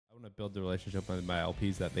build the relationship with my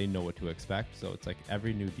LPs that they know what to expect. So it's like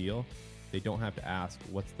every new deal, they don't have to ask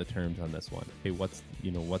what's the terms on this one. Hey, what's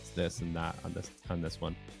this and that on this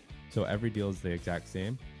one. So every deal is the exact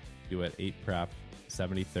same. Do it 8 prep,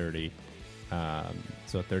 70-30.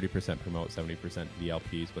 So 30% promote, 70% the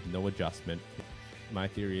LPs with no adjustment. My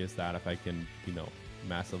theory is that if I can,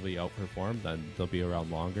 massively outperform, then they'll be around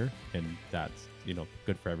longer, and that's,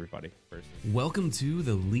 good for everybody first. Welcome to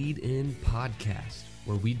the Lead In Podcast,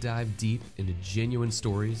 where we dive deep into genuine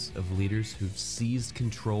stories of leaders who've seized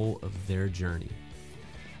control of their journey.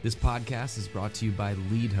 This podcast is brought to you by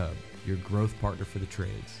Lead Hub, your growth partner for the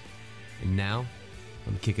trades. And now,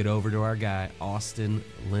 I'm gonna kick it over to our guy, Austin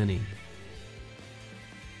Linney.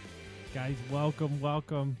 Guys, welcome.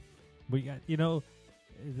 We got,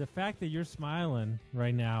 the fact that you're smiling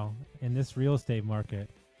right now in this real estate market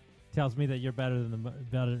tells me that you're better than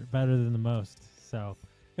the most. So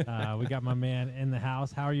we got my man in the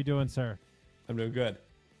house. How are you doing, sir? I'm doing good.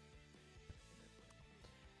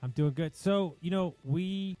 I'm doing good. So,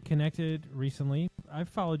 we connected recently. I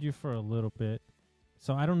followed you for a little bit,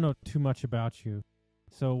 so I don't know too much about you.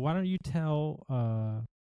 So why don't you tell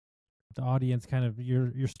the audience kind of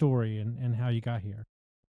your story and how you got here?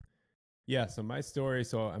 Yeah, so my story,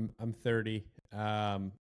 I'm 30.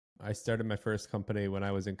 I started my first company when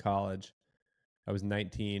I was in college. I was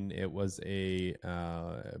 19. It was a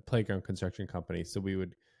playground construction company. So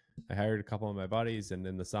I hired a couple of my buddies, and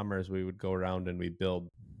in the summers we would go around and we'd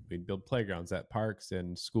build playgrounds at parks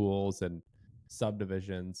and schools and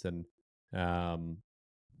subdivisions and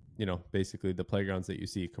basically the playgrounds that you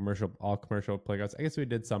see, all commercial playgrounds. I guess we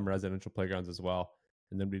did some residential playgrounds as well.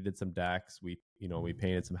 And then we did some decks. We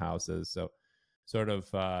painted some houses. So sort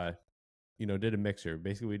of, did a mixture.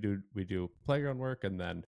 Basically, we do playground work. And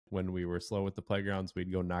then when we were slow with the playgrounds,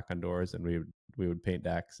 we'd go knock on doors and we would paint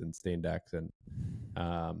decks and stain decks and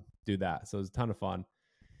do that. So it was a ton of fun.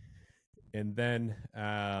 And then,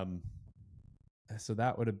 so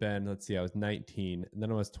that would have been, I was 19. And then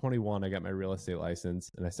when I was 21, I got my real estate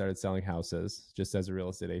license and I started selling houses just as a real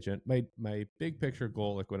estate agent. My big picture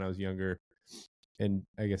goal, like when I was younger, and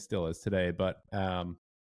I guess still is today, but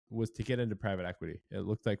was to get into private equity. It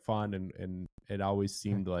looked like fun, and it always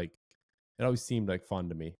seemed like fun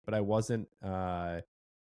to me. But I wasn't, I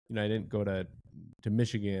didn't go to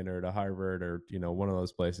Michigan or to Harvard or one of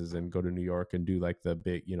those places and go to New York and do like the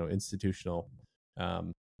big institutional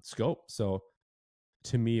scope. So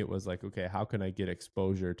to me, it was like, okay, how can I get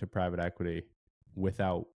exposure to private equity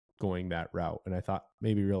without going that route? And I thought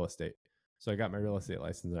maybe real estate. So I got my real estate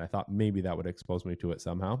license, and I thought maybe that would expose me to it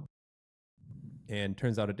somehow. And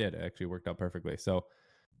turns out it did. It actually worked out perfectly. So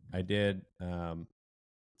I did. I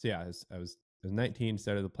was 19,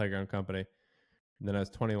 started the playground company. And then I was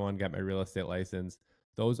 21, got my real estate license.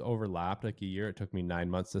 Those overlapped like a year. It took me 9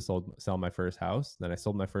 months to sell my first house. Then I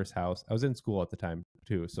sold my first house. I was in school at the time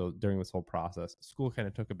too. So during this whole process, school kind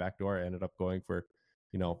of took a back door. I ended up going for,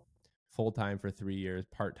 full-time for 3 years,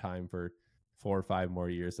 part-time for 4 or 5 more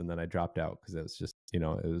years, and then I dropped out because it was just, I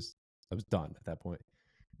was done at that point.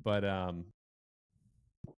 But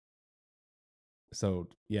so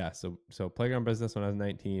playground business when I was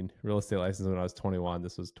 19, real estate license when I was 21.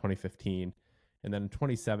 This was 2015, and then in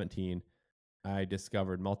 2017, I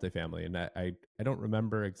discovered multifamily, and I don't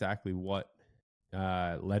remember exactly what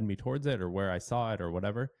led me towards it or where I saw it or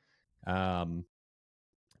whatever.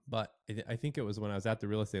 But I think it was when I was at the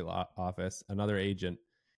real estate office, another agent.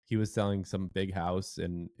 He was selling some big house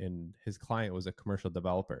and his client was a commercial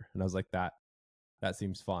developer. And I was like, that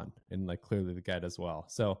seems fun. And like, clearly the guy does well.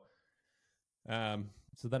 So then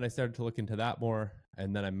I started to look into that more.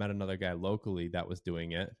 And then I met another guy locally that was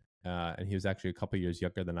doing it. And he was actually a couple of years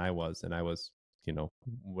younger than I was. And I was,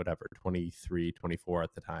 23, 24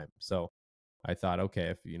 at the time. So I thought,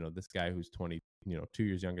 okay, if, this guy who's 2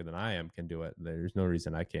 years younger than I am can do it, there's no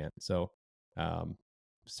reason I can't. So,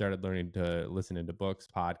 started learning to listen into books,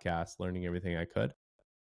 podcasts, learning everything I could.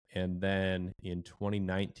 And then in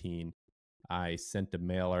 2019, I sent a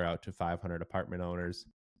mailer out to 500 apartment owners.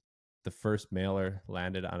 The first mailer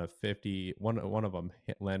landed on one of them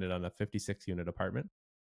landed on a 56 unit apartment.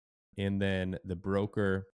 And then the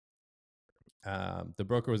broker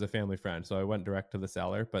was a family friend. So I went direct to the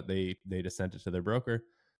seller, but they just sent it to their broker.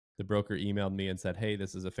 The broker emailed me and said, hey,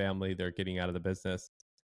 this is a family. They're getting out of the business.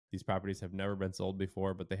 These properties have never been sold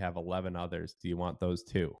before, but they have 11 others. Do you want those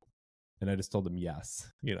too? And I just told them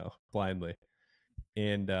yes, blindly.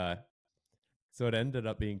 And so it ended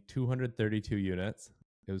up being 232 units.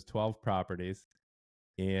 It was 12 properties.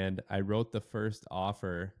 And I wrote the first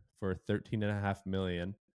offer for $13.5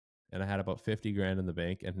 million. And I had about 50 grand in the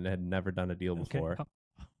bank and had never done a deal before.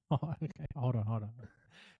 Okay, hold on.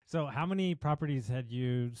 So how many properties had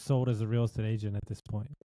you sold as a real estate agent at this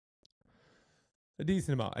point? A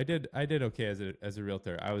decent amount. I did okay as a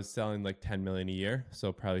realtor. I was selling like 10 million a year,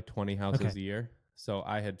 so probably 20 houses Okay. a year. So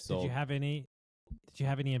I had Did sold you have any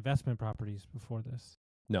investment properties before this?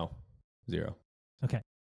 no, zero. Okay.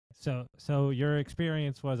 So your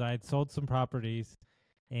experience was I had sold some properties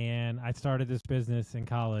and I started this business in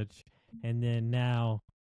college, and then now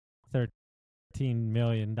 $13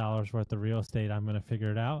 million worth of real estate, I'm going to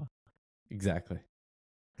figure it out. Exactly.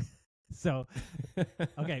 So,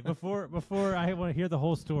 okay, before I want to hear the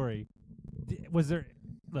whole story, was there,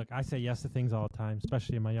 look, I say yes to things all the time,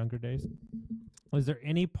 especially in my younger days. Was there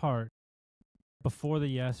any part before the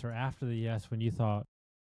yes or after the yes when you thought,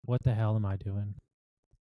 what the hell am I doing?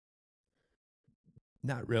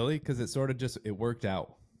 Not really, because it sort of just it worked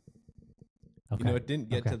out. Okay. You know, it didn't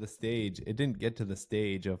get Okay. to the stage. It didn't get to the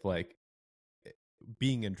stage of like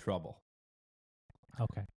being in trouble.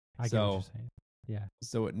 Okay. I get what you're saying. Yeah.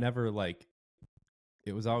 So it never like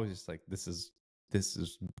it was always just like this is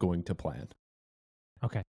going to plan.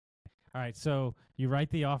 Okay. All right. So you write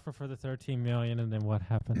the offer for the 13 million, and then what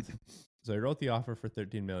happens? So I wrote the offer for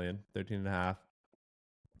 13 million, 13 and a half.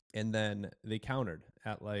 And then they countered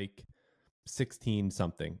at like 16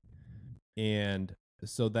 something. And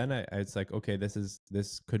so then it's like, okay,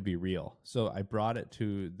 this could be real. So I brought it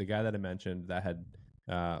to the guy that I mentioned that had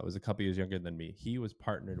was a couple years younger than me. He was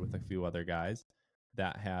partnered with a few other guys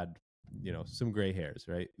that had, you know, some gray hairs,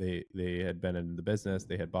 right? They had been in the business,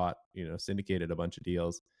 they had bought, you know, syndicated a bunch of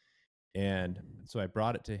deals. And so I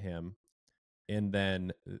brought it to him, and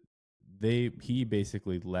then he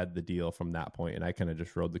basically led the deal from that point, and I kind of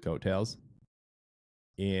just rode the coattails.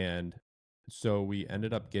 And so we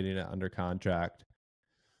ended up getting it under contract.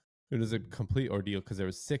 It was a complete ordeal because there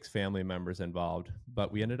was 6 family members involved,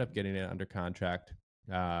 but we ended up getting it under contract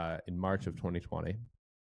in March of 2020.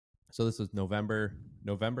 So this was November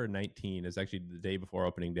 19 is actually the day before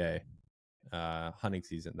opening day, hunting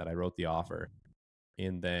season, that I wrote the offer.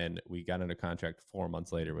 And then we got under contract 4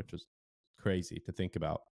 months later, which was crazy to think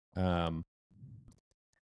about.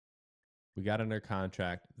 We got under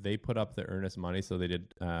contract. They put up the earnest money, so they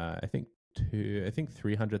did. I think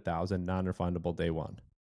 300,000 non-refundable day one,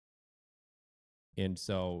 and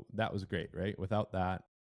so that was great, right? Without that,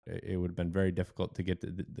 it would have been very difficult to get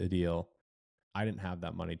the deal. I didn't have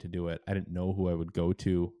that money to do it. I didn't know who I would go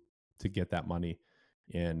to get that money,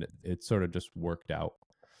 and it sort of just worked out.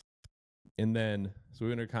 And then, so we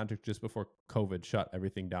went under contract just before COVID shut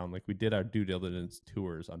everything down. Like, we did our due diligence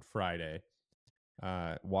tours on Friday,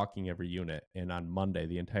 walking every unit, and on Monday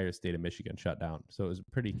the entire state of Michigan shut down. So it was a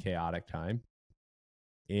pretty chaotic time.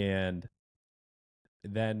 And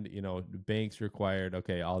then, you know, banks required,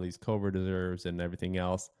 okay, all these COVID reserves and everything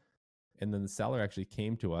else. And then the seller actually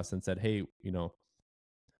came to us and said, hey, you know,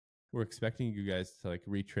 we're expecting you guys to like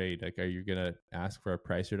retrade. Like, are you gonna ask for a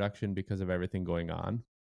price reduction because of everything going on?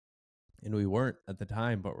 And we weren't at the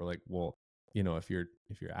time, but we're like, well, you know, if you're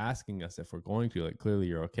asking us if we're going to, like, clearly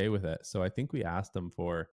you're okay with it. So I think we asked them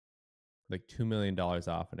for like $2 million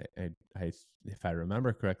off, and I if I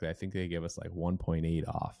remember correctly, I think they gave us like 1.8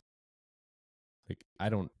 off. Like, I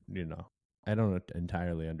don't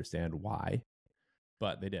entirely understand why,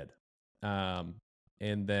 but they did. And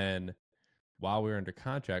then while we were under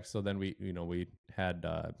contract, so then we had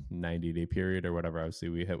a 90-day period or whatever. Obviously,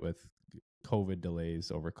 we hit with COVID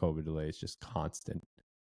delays over COVID delays, just constant.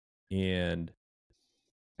 And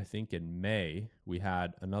I think in May, we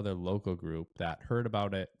had another local group that heard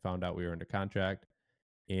about it, found out we were under contract,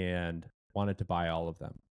 and wanted to buy all of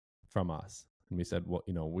them from us. And we said, well,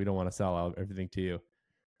 you know, we don't want to sell out everything to you,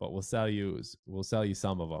 but we'll sell you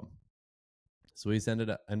some of them. So we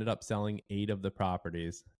ended up selling 8 of the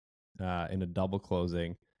properties in a double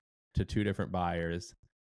closing to 2 different buyers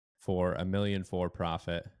for $1 million for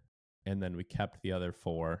profit. And then we kept the other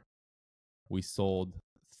 4. We sold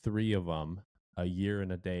 3 of them a year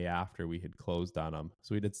and a day after we had closed on them.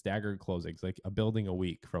 So we did staggered closings, like a building a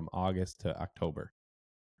week from August to October.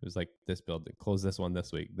 It was like, this building, close this one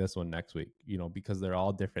this week, this one next week, you know, because they're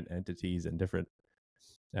all different entities and different.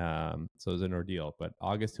 So it was an ordeal. But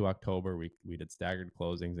August to October, we did staggered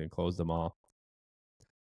closings and closed them all.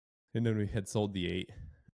 And then we had sold the 8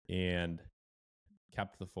 and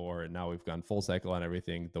kept the 4, and now we've gone full cycle on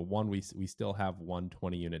everything. The one we still have 1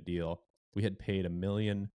 20-unit deal. We had paid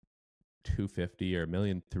 $1,250,000 or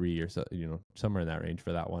 $1,300,000 or so, you know, somewhere in that range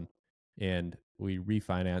for that one, and we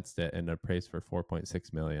refinanced it and appraised for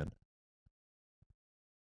 $4.6 million.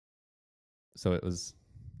 So it was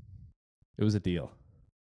a deal.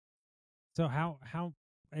 So how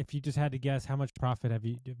if you just had to guess, how much profit have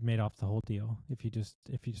you made off the whole deal? If you just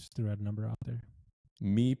threw out a number out there.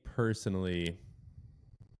 Me personally,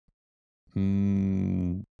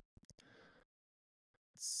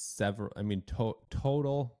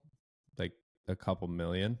 total, like a couple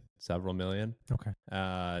million, several million. Okay.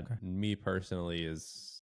 Me personally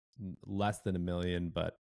is less than $1 million,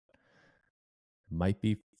 but might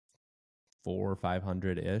be 400 or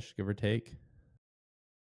 500 ish, give or take.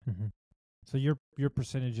 Mm-hmm. So your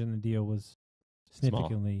percentage in the deal was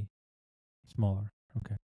significantly smaller.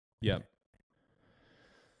 Okay. Yep.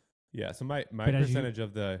 Yeah. So my But as you percentage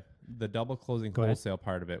of the double closing Go ahead. wholesale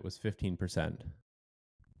part of it was 15%.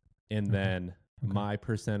 And Okay. then Okay. my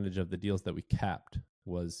percentage of the deals that we kept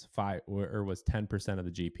was 10% of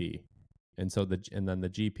the GP. And so then the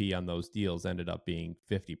GP on those deals ended up being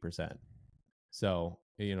 50%. So,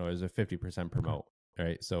 it was a 50% promote,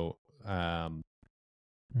 right? So,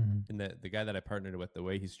 Mm-hmm. and the guy that I partnered with, the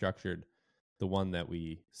way he structured the one that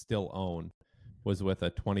we still own was with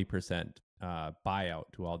a 20% buyout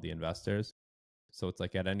to all the investors. So it's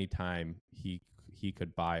like at any time he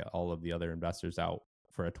could buy all of the other investors out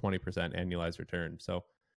for a 20% annualized return. So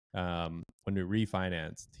when we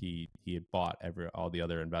refinanced, he had bought all the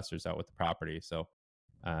other investors out with the property. So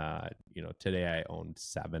today I owned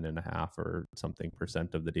 7.5 or something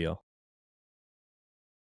 % of the deal.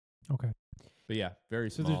 Okay. But yeah, very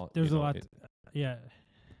So small. there's a lot. Yeah.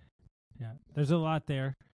 There's a lot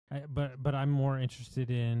there, but I'm more interested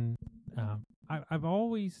in. I've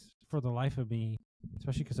always, for the life of me,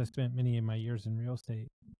 especially because I spent many of my years in real estate,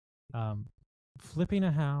 flipping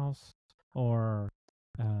a house or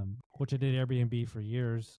which I did Airbnb for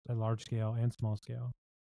years, at large scale and small scale,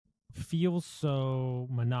 feels so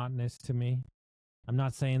monotonous to me. I'm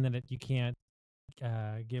not saying that you can't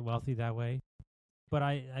get wealthy that way, but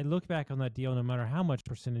I look back on that deal, no matter how much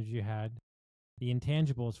percentage you had, the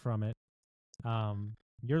intangibles from it,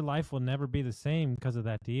 your life will never be the same because of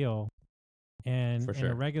that deal. And For in a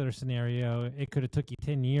sure. regular scenario, it could have took you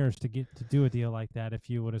 10 years to do a deal like that if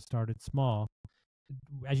you would have started small.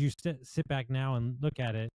 As you sit back now and look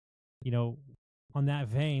at it, on that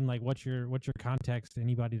vein, like what's your context to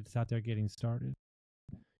anybody that's out there getting started?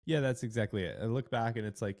 Yeah, that's exactly it. I look back and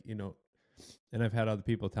it's like, and I've had other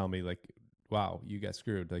people tell me like, wow, you got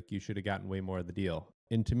screwed. Like you should have gotten way more of the deal.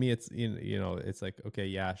 And to me, it's, it's like, okay,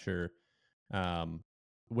 yeah, sure.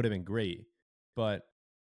 Would have been great. But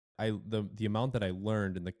the amount that I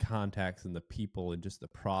learned and the contacts and the people and just the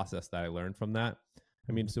process that I learned from that.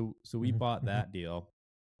 I mean, so we bought that deal,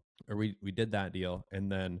 or we did that deal,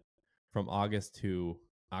 and then from August to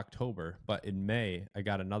October, but in May I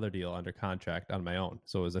got another deal under contract on my own.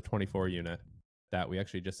 So it was a 24 unit that we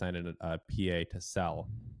actually just signed a PA to sell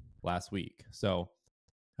last week. So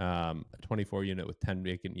a 24 unit with 10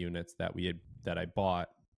 vacant units that I bought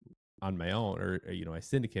on my own, or I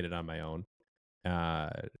syndicated on my own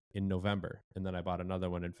in November, and then I bought another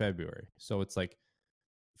one in February. So it's like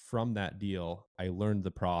from that deal, I learned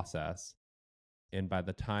the process, and by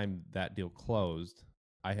the time that deal closed,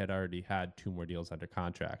 I had already had 2 more deals under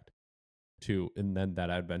contract. And then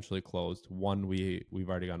that eventually closed. One we've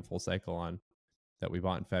already gone full cycle on that we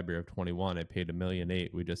bought in February of 21. I paid $1.8 million.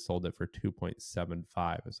 We just sold it for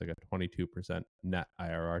 2.75. It's like a 22% net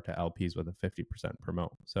IRR to LPs with a 50%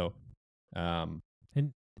 promote. So,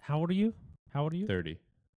 And how old are you? 30.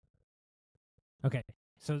 Okay.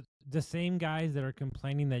 So the same guys that are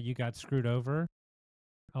complaining that you got screwed over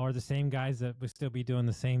are the same guys that would still be doing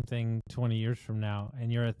the same thing 20 years from now,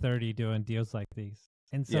 and you're at 30 doing deals like these.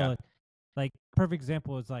 And so, Yeah. like, perfect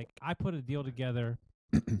example is like, I put a deal together.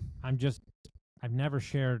 I've never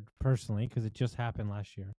shared personally because it just happened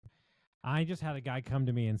last year. I just had a guy come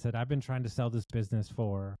to me and said, I've been trying to sell this business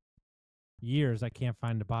for years. I can't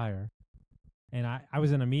find a buyer. And I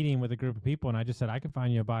was in a meeting with a group of people, and I just said, I can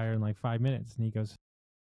find you a buyer in like 5 minutes. And he goes,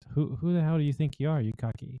 who the hell do you think you are, you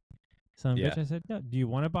cocky son of a bitch? I said, no, do you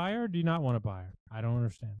want a buyer or do you not want a buyer? I don't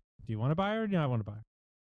understand. Do you want a buyer or do you not want a buyer?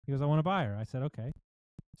 He goes, I want a buyer. I said, okay.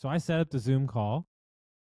 So I set up the Zoom call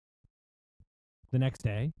the next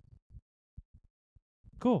day.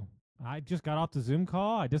 Cool. I just got off the Zoom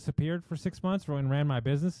call. I disappeared for 6 months and ran my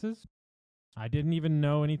businesses. I didn't even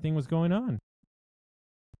know anything was going on.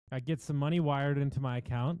 I get some money wired into my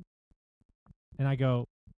account, and I go,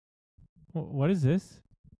 what is this?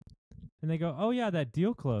 And they go, oh, yeah, that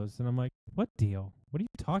deal closed. And I'm like, what deal? What are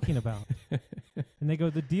you talking about? And they go,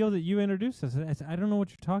 the deal that you introduced us. I said, I don't know what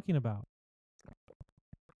you're talking about.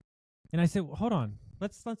 And I said, well, hold on.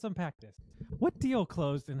 Let's unpack this. What deal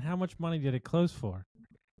closed and how much money did it close for?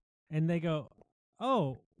 And they go,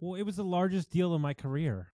 oh, well, it was the largest deal in my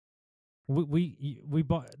career. We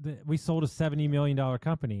sold a $70 million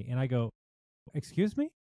company. And I go, excuse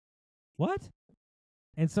me? What?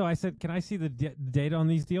 And so I said, can I see the data on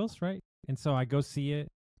these deals, right? And so I go see it.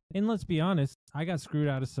 And let's be honest, I got screwed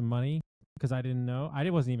out of some money because I didn't know. I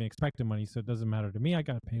wasn't even expecting money, so it doesn't matter to me. I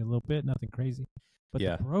got paid a little bit, nothing crazy. But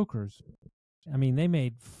Yeah. the brokers, I mean, they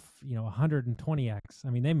made, 120x. I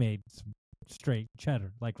mean, they made some straight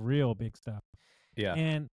cheddar, like real big stuff. Yeah.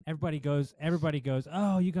 And everybody goes,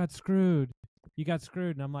 oh, you got screwed. You got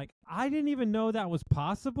screwed. And I'm like, I didn't even know that was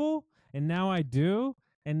possible. And now I do.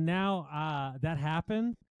 And now that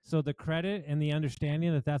happened. So the credit and the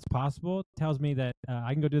understanding that that's possible tells me that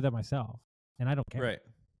I can go do that myself. And I don't care. Right.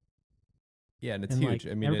 Yeah, and it's And huge.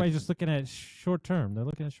 like, I mean, everybody's just looking at short term. They're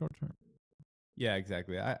looking at short term. yeah,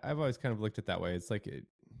 exactly. I've always kind of looked at that way. It's like,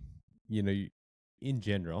 in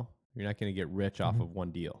general, you're not going to get rich off Mhm. of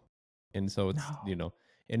one deal. And so it's, No.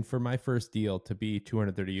 and for my first deal to be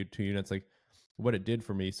 232 units, like what it did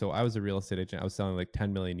for me. So I was a real estate agent. I was selling like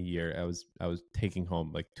 10 million a year. I was taking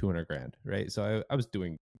home like 200 grand. Right. So I was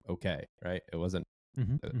doing okay. Right. It wasn't, I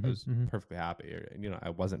was perfectly happy, or, I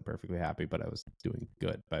wasn't perfectly happy, but I was doing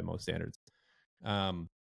good by most standards.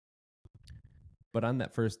 But on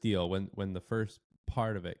that first deal, when the first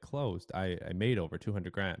part of it closed, I made over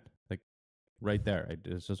 200 grand, like right there.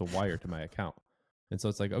 It's just a wire to my account. And so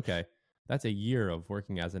it's like, okay, that's a year of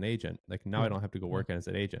working as an agent. Like now I don't have to go work as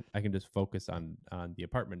an agent. I can just focus on the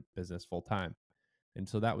apartment business full time. And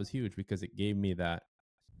so that was huge because it gave me that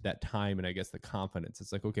time and I guess the confidence.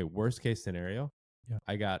 It's like, okay, worst case scenario,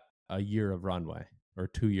 I got a year of runway or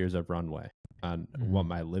 2 years of runway on what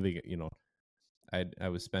my living, I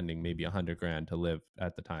was spending maybe 100 grand to live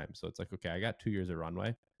at the time. So it's like, okay, I got 2 years of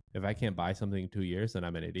runway. If I can't buy something in 2 years, then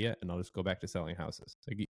I'm an idiot and I'll just go back to selling houses.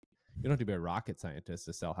 Like you don't have to be a rocket scientist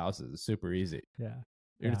to sell houses. It's super easy. Yeah.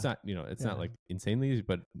 It's not, it's not like insanely easy,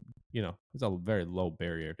 but it's a very low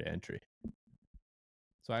barrier to entry.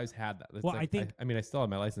 So I always had that. It's Well, like, I still have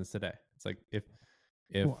my license today. It's like if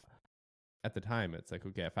at the time it's like,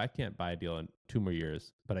 okay, if I can't buy a deal in 2 more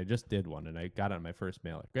years, but I just did one and I got on my first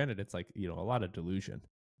mailer. Granted, it's like, a lot of delusion,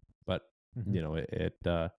 but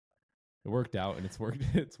it worked out and it's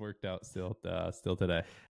worked out still today.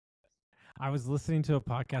 I was listening to a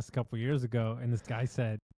podcast a couple years ago, and this guy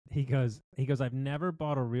said, he goes, I've never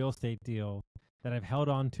bought a real estate deal that I've held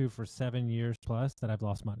on to for 7 years plus that I've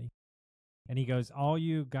lost money. And he goes, all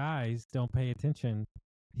you guys don't pay attention.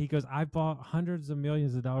 He goes, I've bought hundreds of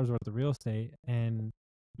millions of dollars worth of real estate. And,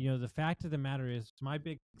 the fact of the matter is, my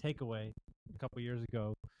big takeaway a couple years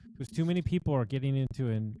ago was too many people are getting into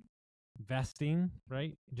investing,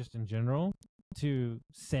 right? Just in general, to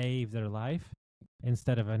save their life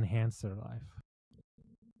instead of enhance their life.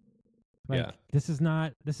 Like, this is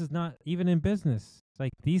not even in business.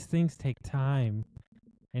 Like, these things take time,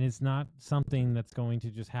 and it's not something that's going to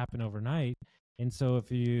just happen overnight. And so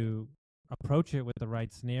if you approach it with the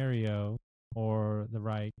right scenario or the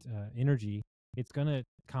right energy, it's going to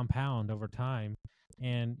compound over time.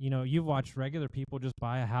 And, you've watched regular people just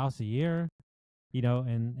buy a house a year,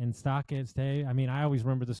 and stock it, stay. I mean, I always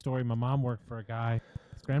remember the story. My mom worked for a guy.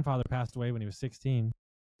 His grandfather passed away when he was 16.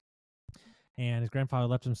 And his grandfather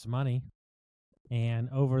left him some money. And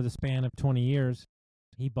over the span of 20 years,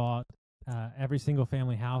 he bought every single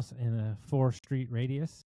family house in a 4-street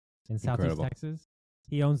radius in Southeast Texas.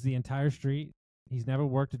 He owns the entire street. He's never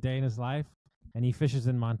worked a day in his life. And he fishes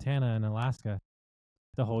in Montana and Alaska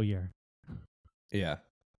the whole year. Yeah.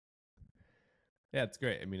 Yeah, it's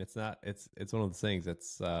great. I mean, it's one of those things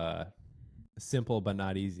that's simple but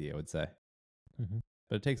not easy, I would say.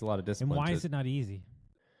 But it takes a lot of discipline. And why is it not easy?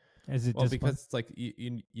 Because it's like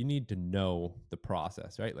you need to know the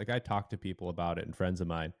process, right? Like I talk to people about it and friends of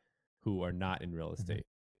mine who are not in real estate.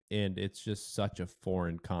 And it's just such a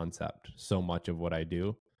foreign concept, so much of what I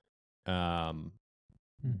do.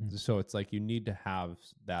 So it's like you need to have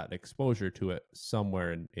that exposure to it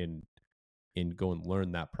somewhere in go and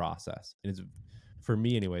learn that process. And it's, for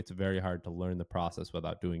me anyway, it's very hard to learn the process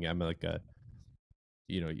without doing it. I'm like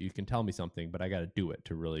you can tell me something, but I got to do it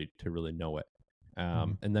to really know it.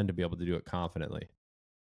 And then to be able to do it confidently.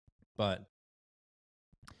 But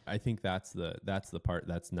I think that's the part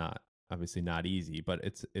that's not obviously not easy, but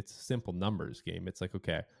it's a simple numbers game. It's like,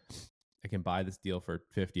 okay, I can buy this deal for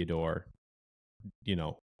 50 a door,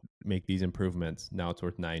 make these improvements. Now it's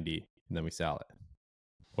worth 90 and then we sell it.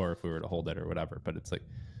 Or if we were to hold it or whatever. But it's like,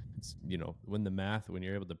 when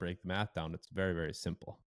you're able to break the math down, it's very, very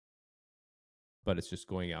simple. But it's just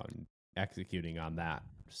going out and executing on that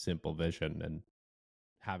simple vision and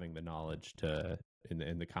having the knowledge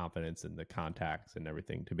and the confidence and the contacts and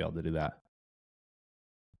everything to be able to do that.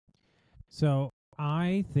 So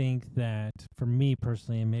I think that for me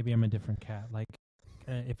personally, and maybe I'm a different cat, like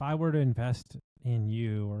if I were to invest in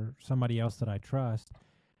you or somebody else that I trust,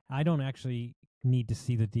 I don't actually need to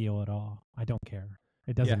see the deal at all. I don't care.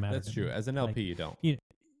 It doesn't matter. That's to true. me. As an LP, you don't.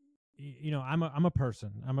 You know, I'm a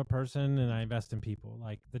person. I'm a person, and I invest in people.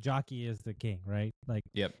 Like the jockey is the king, right? Like,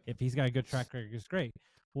 Yep. if he's got a good track record, it's great.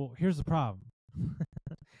 Well, here's the problem.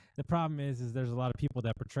 The problem is there's a lot of people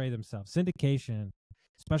that portray themselves. Syndication,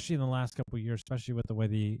 especially in the last couple of years, especially with the way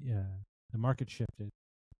the market shifted,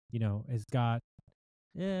 you know, has got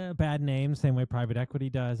bad name, same way private equity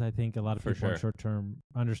does. I think a lot of For people sure. in short-term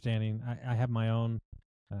understanding. I have my own.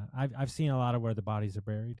 I've seen a lot of where the bodies are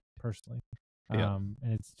buried personally, Yep.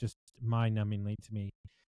 and it's just mind-numbingly to me.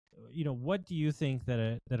 You know, what do you think that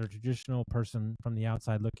a traditional person from the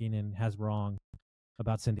outside looking in has wrong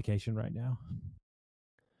about syndication right now?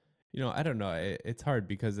 You know, I don't know. It's hard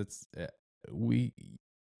because we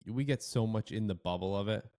we get so much in the bubble of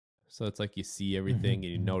it. So it's like you see everything and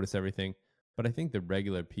you notice everything. But I think the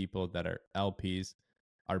regular people that are LPs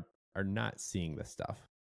are not seeing this stuff.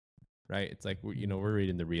 Right? It's like we're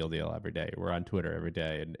reading the real deal every day. We're on Twitter every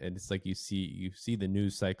day, and it's like you see the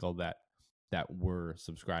news cycle that we're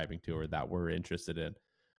subscribing to or that we're interested in.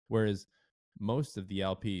 Whereas most of the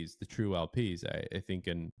LPs, the true LPs, I think,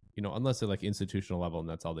 and unless they're like institutional level and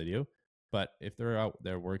that's all they do, but if they're out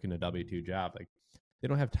there working a W-2 job, like they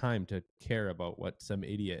don't have time to care about what some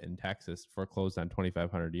idiot in Texas foreclosed on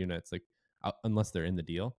 2,500 units, like unless they're in the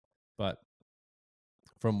deal. But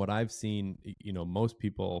from what I've seen, most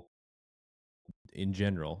people in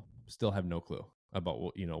general still have no clue about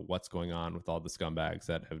what's going on with all the scumbags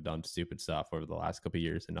that have done stupid stuff over the last couple of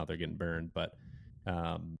years and now they're getting burned. But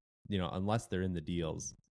unless they're in the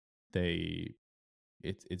deals,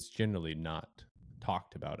 it's generally not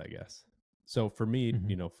talked about, I guess. So for me,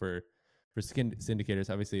 for syndicators,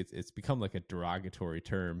 obviously it's become like a derogatory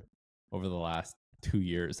term over the last 2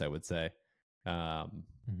 years, I would say.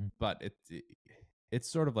 But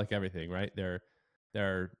it's sort of like everything, right? There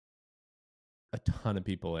are a ton of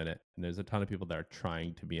people in it, and there's a ton of people that are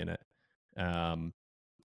trying to be in it.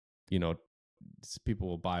 People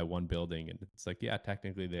will buy one building, and it's like, yeah,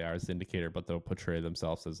 technically they are a syndicator, but they'll portray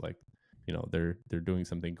themselves as like, they're doing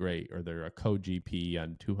something great, or they're a co-GP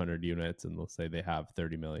on 200 units, and they'll say they have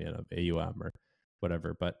 30 million of AUM or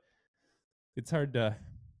whatever. But it's hard to,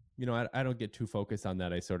 I don't get too focused on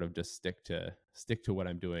that. I sort of just stick to what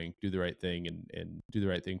I'm doing, do the right thing, and do the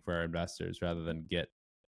right thing for our investors rather than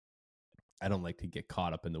I don't like to get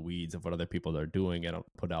caught up in the weeds of what other people are doing. I don't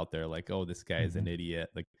put out there like, oh, this guy is an idiot.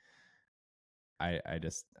 Like I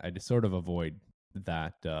just sort of avoid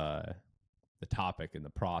that the topic and the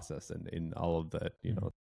process and in all of the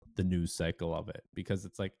the news cycle of it, because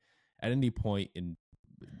it's like at any point in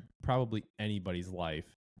probably anybody's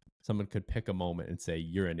life, someone could pick a moment and say,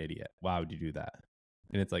 you're an idiot. Why would you do that?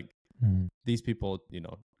 And it's like these people,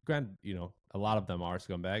 granted, a lot of them are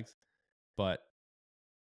scumbags, but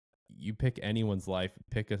you pick anyone's life,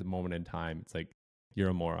 pick a moment in time. It's like, you're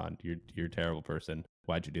a moron. You're a terrible person.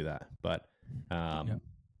 Why'd you do that? But,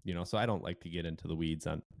 so I don't like to get into the weeds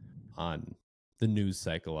on the news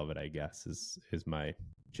cycle of it, I guess, is my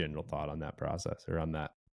general thought on that process or on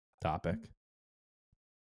that topic.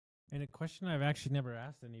 And a question I've actually never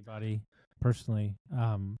asked anybody personally,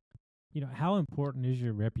 how important is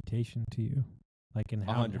your reputation to you? Like, and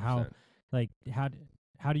how 100%.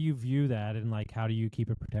 How do you view that, and like how do you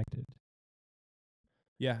keep it protected?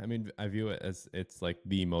 Yeah, I mean, I view it as it's like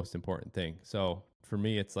the most important thing. So for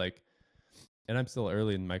me, it's like, and I'm still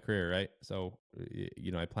early in my career, right? So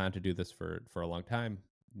I plan to do this for a long time.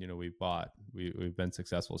 We've been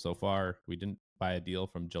successful so far. We didn't buy a deal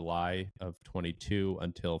from July of 22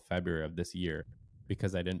 until February of this year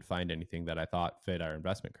because I didn't find anything that I thought fit our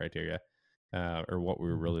investment criteria or what we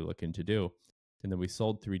were really looking to do. And then we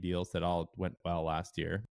sold 3 deals that all went well last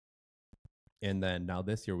year. And then now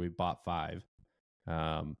this year we bought 5.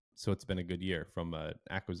 So it's been a good year from an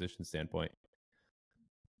acquisition standpoint.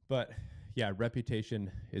 But yeah,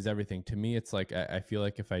 reputation is everything. To me, it's like I feel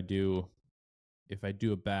like if I do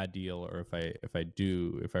a bad deal, or if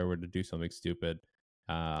I were to do something stupid,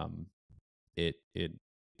 it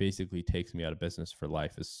basically takes me out of business for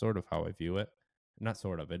life, is sort of how I view it. Not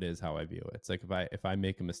sort of, it is how I view it. It's like if I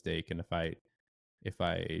make a mistake and if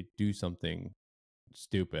I do something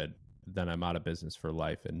stupid, then I'm out of business for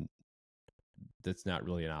life, and that's not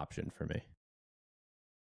really an option for me.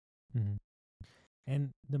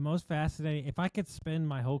 And the most fascinating, if I could spend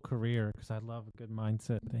my whole career, because I love a good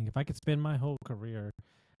mindset thing, if I could spend my whole career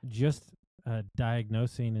just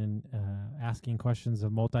diagnosing and asking questions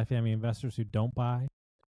of multifamily investors who don't buy,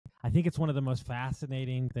 I think it's one of the most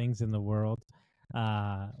fascinating things in the world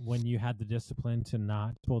when you had the discipline to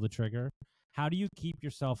not pull the trigger. how do you keep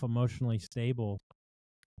yourself emotionally stable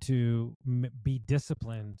to be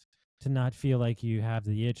disciplined, to not feel like you have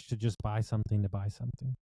the itch to just buy something to buy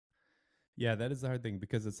something? Yeah, that is the hard thing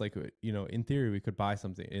because it's like, in theory, we could buy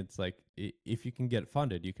something. It's like if you can get it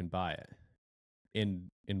funded, you can buy it, and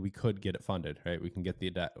we could get it funded, right? We can get the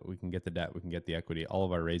debt, we can get the equity. All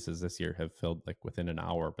of our raises this year have filled like within an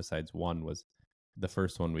hour. Besides one was the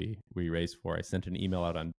first one we raised for. I sent an email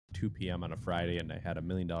out on 2 p.m. on a Friday, and I had $1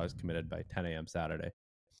 million committed by 10 a.m. Saturday,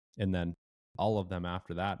 and then all of them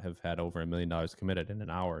after that have had over $1 million committed in an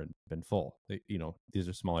hour and been full. These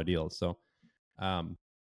are smaller deals, so um,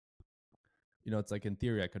 it's like in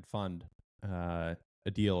theory I could fund a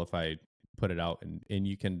deal if I put it out, and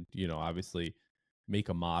you can, obviously make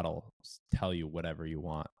a model tell you whatever you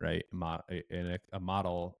want, right? A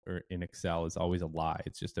model or in Excel is always a lie.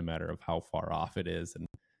 It's just a matter of how far off it is,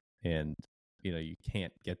 and you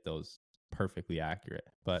can't get those perfectly accurate.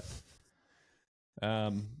 But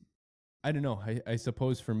I don't know. I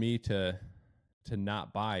suppose for me to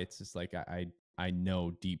not buy, it's just like I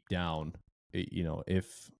know deep down,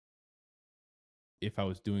 if I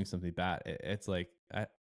was doing something bad, it's like I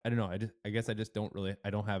don't know. I guess I just I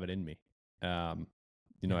don't have it in me. I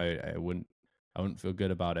wouldn't feel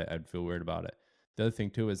good about it. I'd feel weird about it. The other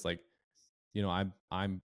thing too is like,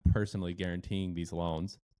 I'm personally guaranteeing these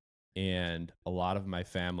loans, and a lot of my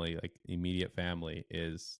family, like immediate family,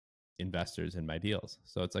 is investors in my deals.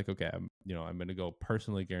 So it's like, okay, I'm going to go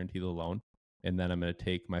personally guarantee the loan, and then I'm going to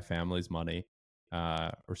take my family's money,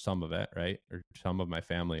 or some of it, right? Or some of my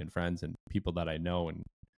family and friends and people that I know and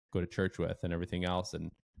go to church with and everything else,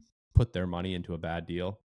 and put their money into a bad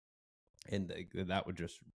deal. And that would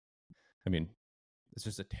just, it's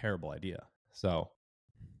just a terrible idea. So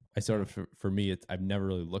I sort of, for me, I've never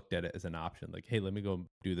really looked at it as an option. Like, hey, let me go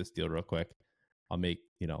do this deal real quick. I'll make,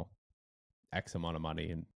 X amount of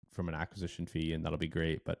money and from an acquisition fee, and that'll be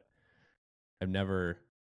great. But I've never,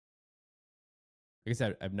 like I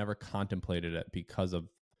said, I've never contemplated it because of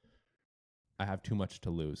I have too much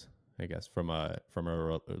to lose. I guess from a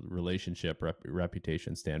relationship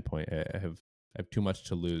reputation standpoint, I have too much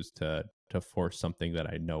to lose to force something that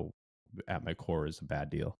I know at my core is a bad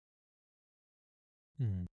deal.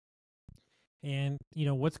 Mm. And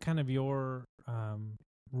what's kind of your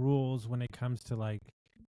rules when it comes to like,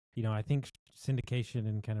 I think syndication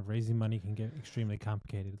and kind of raising money can get extremely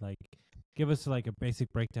complicated. Like, give us like a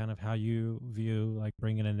basic breakdown of how you view like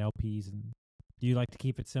bringing in LPs, and do you like to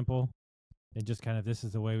keep it simple and just kind of this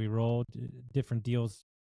is the way we roll? Different deals,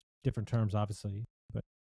 different terms, obviously. But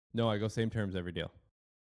no, I go same terms every deal.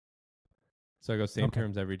 So I go same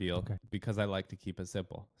terms every deal because I like to keep it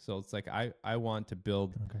simple. So it's like I want to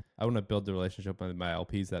build the relationship with my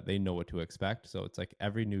LPs that they know what to expect. So it's like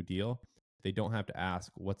every new deal, they don't have to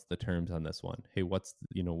ask what's the terms on this one. Hey, what's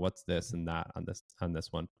this and that on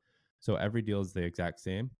this one. So every deal is the exact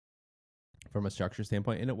same from a structure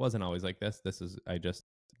standpoint, and it wasn't always like this. This is I just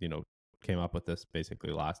came up with this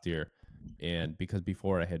basically last year, and because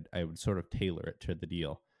before I would sort of tailor it to the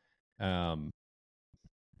deal.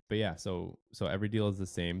 But yeah, so every deal is the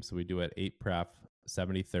same. So we do it 8 pref,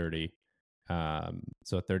 70-30.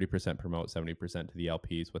 So 30% promote, 70% to the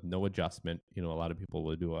LPs with no adjustment. A lot of people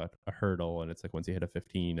will do a hurdle, and it's like once you hit a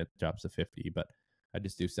 15, it drops to 50. But I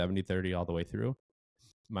just do 70-30 all the way through.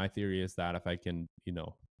 My theory is that if I can,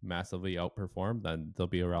 massively outperform, then they'll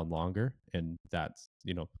be around longer, and that's,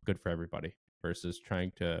 good for everybody versus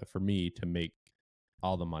trying for me to make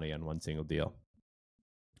all the money on one single deal.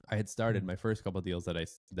 I had started my first couple of deals that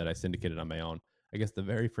I syndicated on my own. I guess the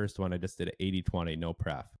very first one I just did 80-20, no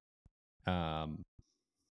pref. And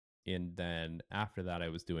then after that, I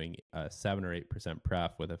was doing a 7 or 8%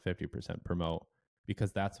 pref with a 50% promote,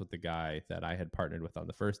 because that's what the guy that I had partnered with on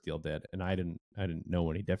the first deal did, and I didn't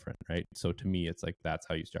know any different, right? So to me, it's like that's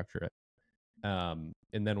how you structure it. And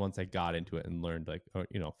then once I got into it and learned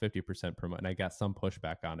 50% promote, and I got some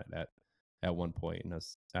pushback on it at one point, and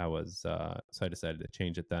so I decided to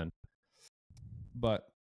change it then. But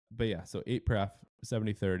yeah, so 8 pref,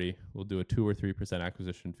 70-30. We'll do a 2 or 3%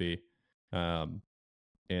 acquisition fee, and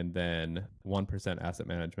then 1% asset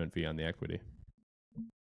management fee on the equity.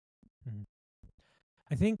 Mm-hmm.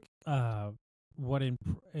 I think I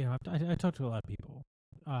talked to a lot of people.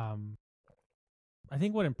 I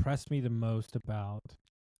think what impressed me the most about,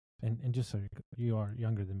 and just so you are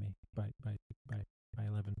younger than me by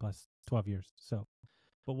 11 plus 12 years. So,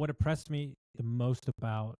 but what impressed me the most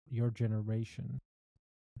about your generation,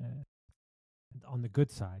 on the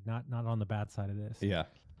good side, not on the bad side of this,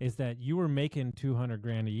 is that you were making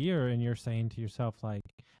 $200,000 a year, and you're saying to yourself, like,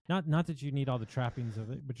 not that you need all the trappings of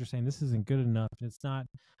it, but you're saying this isn't good enough. It's not.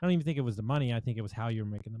 I don't even think it was the money. I think it was how you're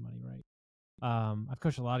making the money, right? I've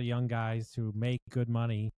coached a lot of young guys who make good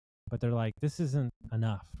money, but they're like, this isn't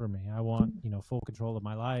enough for me. I want, full control of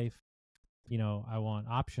my life. I want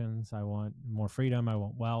options. I want more freedom. I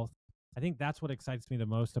want wealth. I think that's what excites me the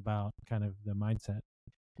most about kind of the mindset.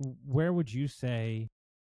 Where would you say,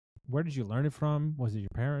 where did you learn it from? Was it your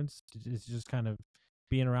parents? Is it just kind of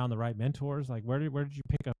being around the right mentors? Like where did you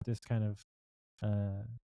pick up this kind of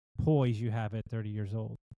poise you have at 30 years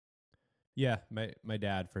old? Yeah, my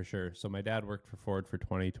dad for sure. So my dad worked for Ford for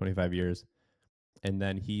 25 years, and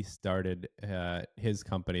then he started his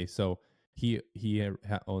company. So he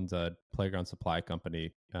owns a playground supply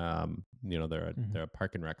company. They're a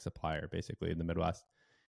park and rec supplier basically in the Midwest,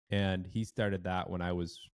 and he started that when it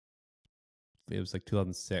was like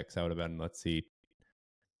 2006. I would have been, let's see,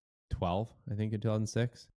 12, I think, in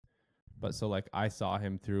 2006. But so like I saw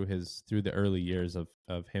him through the early years of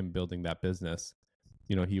him building that business.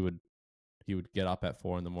 He would get up at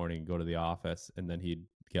 4 a.m, and go to the office, and then he'd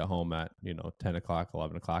get home at 10 o'clock,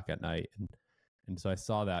 11 o'clock at night, and so I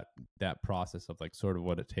saw that process of like sort of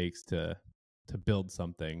what it takes to build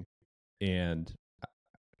something, and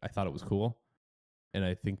I thought it was cool, and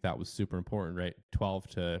I think that was super important, right? 12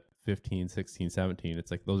 to 15, 16, 17,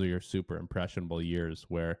 it's like those are your super impressionable years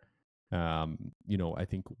where I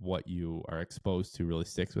think what you are exposed to really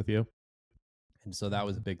sticks with you, and so that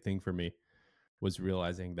was a big thing for me, was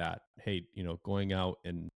realizing that, hey, going out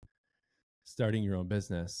and starting your own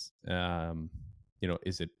business,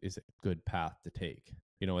 is it a good path to take?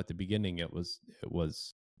 At the beginning, it's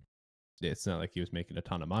not like he was making a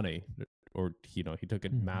ton of money, or he took a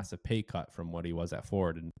massive pay cut from what he was at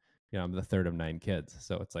Ford, and I'm the third of 9 kids,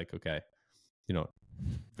 so it's like, okay,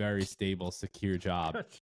 very stable, secure job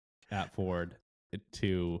at Ford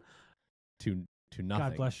to nothing.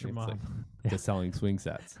 God bless your mom. To selling swing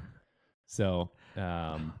sets. So,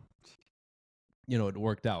 it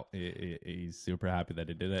worked out. He's super happy that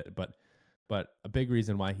he did it. But a big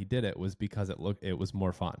reason why he did it was because it was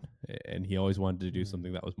more fun. And he always wanted to do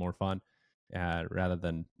something that was more fun, rather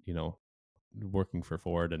than, working for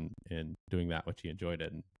Ford and doing that, which he enjoyed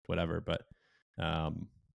it and whatever. But,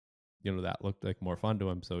 that looked like more fun to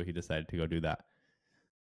him. So he decided to go do that.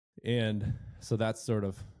 And so that's sort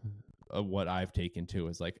of what I've taken to,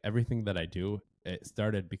 is like everything that I do, it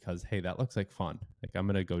started because, hey, that looks like fun. Like I'm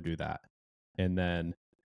going to go do that. And then,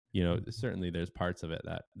 certainly there's parts of it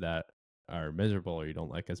that are miserable or you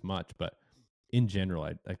don't like as much. But in general,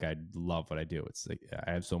 I love what I do. It's like,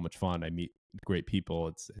 I have so much fun. I meet great people.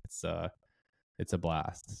 It's a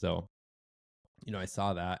blast. So, I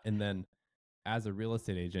saw that. And then as a real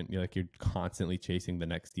estate agent, you're constantly chasing the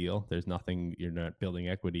next deal. There's nothing, you're not building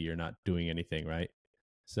equity. You're not doing anything, right?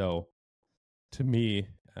 So to me,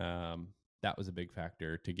 that was a big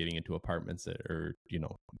factor to getting into apartments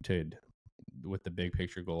with the big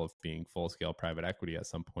picture goal of being full scale private equity at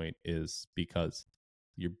some point, is because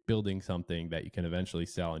you're building something that you can eventually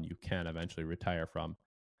sell and you can eventually retire from.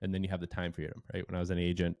 And then you have the time freedom, right? When I was an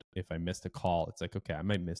agent, if I missed a call, it's like, okay, I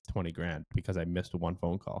might miss 20 grand because I missed one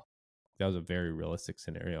phone call. That was a very realistic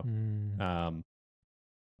scenario.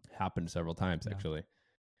 Happened several times, actually.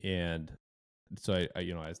 And so I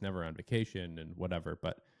was never on vacation and whatever,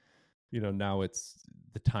 but now it's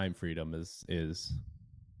the time freedom is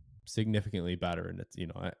significantly better. And it's,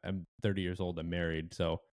 I'm 30 years old, I'm married.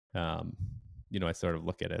 So, I sort of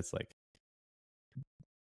look at it as like,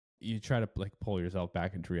 you try to like pull yourself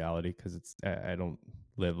back into reality, because I don't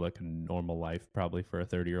live like a normal life probably for a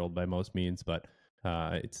 30-year-old by most means, but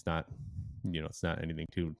it's not, it's not anything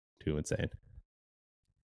too insane.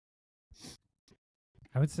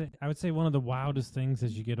 I would say one of the wildest things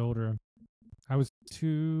as you get older. I was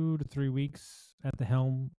 2 to 3 weeks at the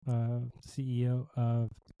helm, CEO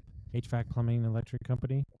of HVAC plumbing and electric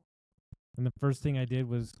company. And the first thing I did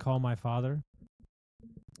was call my father.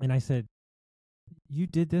 And I said, "You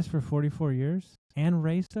did this for 44 years and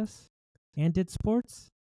raised us and did sports?"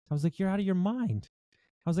 I was like, "You're out of your mind."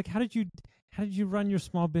 I was like, how did you run your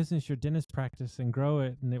small business, your dentist practice, and grow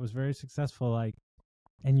it? And it was very successful. Like,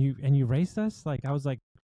 and you raised us? Like, I was like,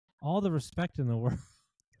 all the respect in the world.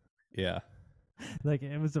 Yeah. Like,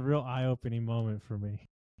 it was a real eye-opening moment for me.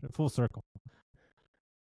 Full circle.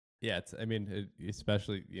 Yeah,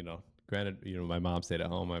 especially, granted, my mom stayed at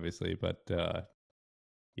home, obviously, but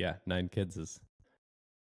 9 kids is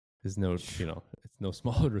no, it's no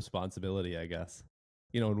small responsibility, I guess.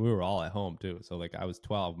 And we were all at home too. So like I was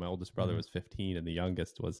 12, my oldest brother was 15, and the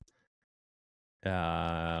youngest was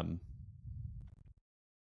 2,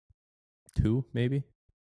 maybe.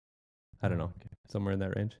 I don't know. Okay. Somewhere in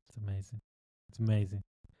that range. It's amazing. It's amazing.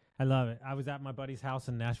 I love it. I was at my buddy's house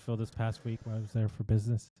in Nashville this past week when I was there for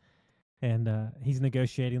business. and he's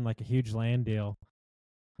negotiating like a huge land deal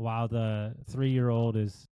while the 3-year-old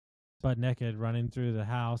is butt naked running through the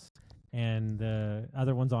house, and the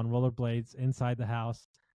other one's on rollerblades inside the house.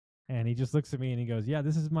 And he just looks at me and he goes, "Yeah,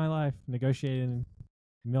 this is my life, negotiating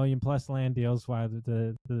 $1 million+ land deals while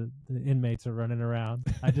the inmates are running around."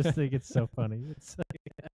 I just think it's so funny. It's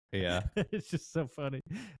Yeah. it's just so funny.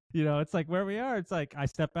 It's like where we are. It's like I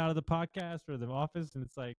step out of the podcast or the office, and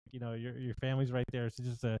it's like, your family's right there. It's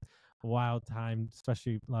just a wild time,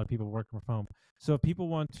 especially a lot of people working from home. So if people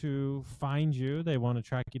want to find you, they want to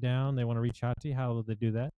track you down, they want to reach out to you, how will they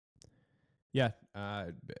do that? Yeah.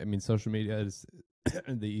 Social media is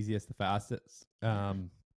the easiest, the fastest.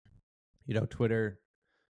 Twitter,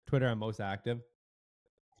 I'm most active.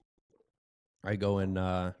 I go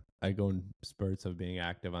in spurts of being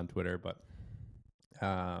active on Twitter, but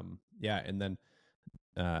and then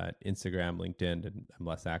Instagram, LinkedIn, and I'm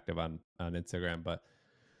less active on Instagram, but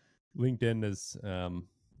LinkedIn is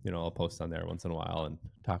I'll post on there once in a while and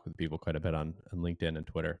talk with people quite a bit on LinkedIn and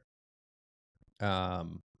Twitter.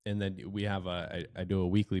 And then we have I do a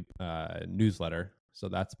weekly newsletter. So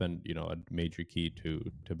that's been, a major key to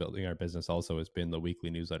building our business also has been the weekly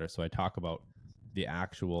newsletter. So I talk about the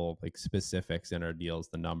actual specifics in our deals,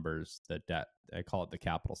 the numbers, the debt. I call it the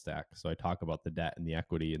capital stack. So I talk about the debt and the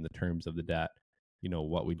equity and the terms of the debt,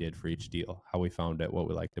 what we did for each deal, how we found it, what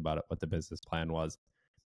we liked about it, what the business plan was,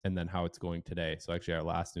 and then how it's going today. So actually our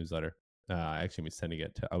last newsletter, I'm sending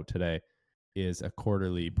it out today, is a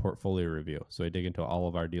quarterly portfolio review. So I dig into all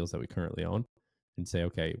of our deals that we currently own and say,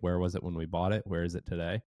 okay, where was it when we bought it? Where is it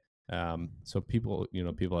today? So people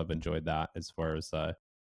have enjoyed that as far as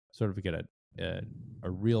sort of get a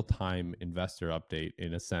real-time investor update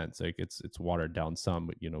in a sense. Like it's watered down some,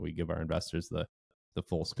 but we give our investors the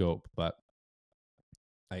full scope, but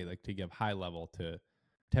I like to give high level to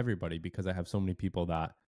everybody because I have so many people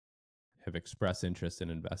that have expressed interest in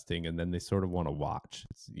investing and then they sort of want to watch.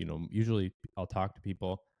 It's, usually I'll talk to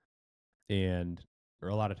people or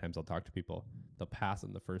a lot of times I'll talk to people, they'll pass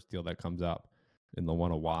on the first deal that comes up and they'll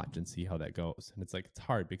want to watch and see how that goes. And it's like, it's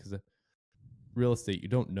hard because real estate, you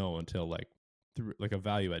don't know until like a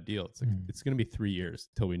value add deal. It's like, it's going to be 3 years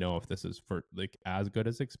till we know if this is for as good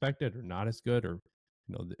as expected or not as good, or,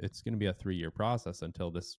 it's going to be a 3-year process until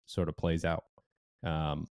this sort of plays out.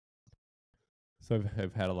 So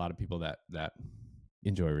I've had a lot of people that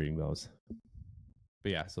enjoy reading those.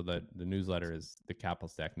 But yeah, so the newsletter is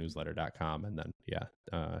thecapitalstacknewsletter.com, and then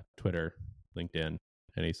Twitter, LinkedIn,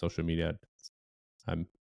 any social media, I'm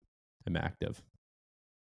active.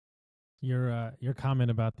 Your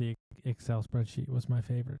comment about the Excel spreadsheet was my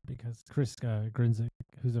favorite because Chris Grinzik,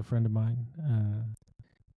 who's a friend of mine,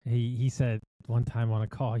 he said one time on a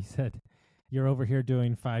call, he said, "You're over here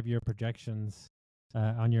doing 5-year projections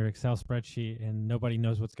on your Excel spreadsheet, and nobody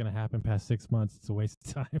knows what's going to happen past 6 months. It's a waste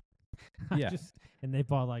of time." Yeah. And they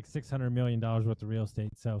bought like $600 million worth of real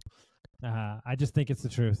estate. So I just think it's the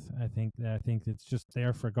truth. I think it's just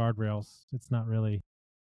there for guardrails. It's not really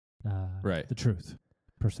right. the truth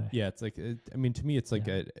per se. Yeah, it's like, to me, it's like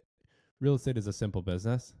real estate is a simple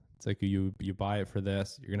business. It's like you buy it for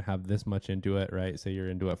this, you're going to have this much into it, right? Say you're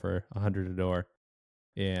into it for $100 a door,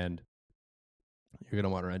 and you're going to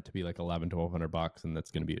want rent to be like $1,100-$1,200, and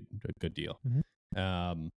that's going to be a good deal.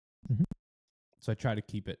 Mm-hmm. So I try to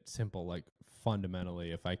keep it simple, like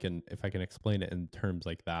fundamentally. If I can explain it in terms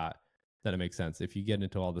like that, then it makes sense. If you get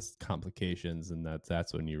into all this complications, and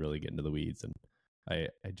that's when you really get into the weeds. And I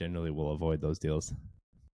generally will avoid those deals.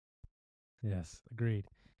 Yes, agreed.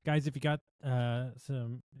 Guys, if you got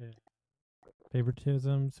some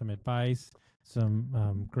favoritism, some advice,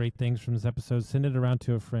 some great things from this episode, send it around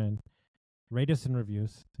to a friend. Rate us in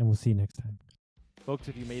reviews, and we'll see you next time. Folks,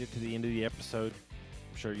 if you made it to the end of the episode,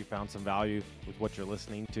 I'm sure you found some value with what you're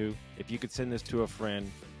listening to. If you could send this to a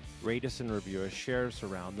friend, rate us and review us, share us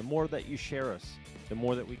around. The more that you share us, the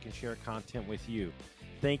more that we can share content with you.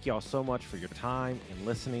 Thank you all so much for your time and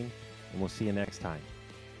listening, and we'll see you next time.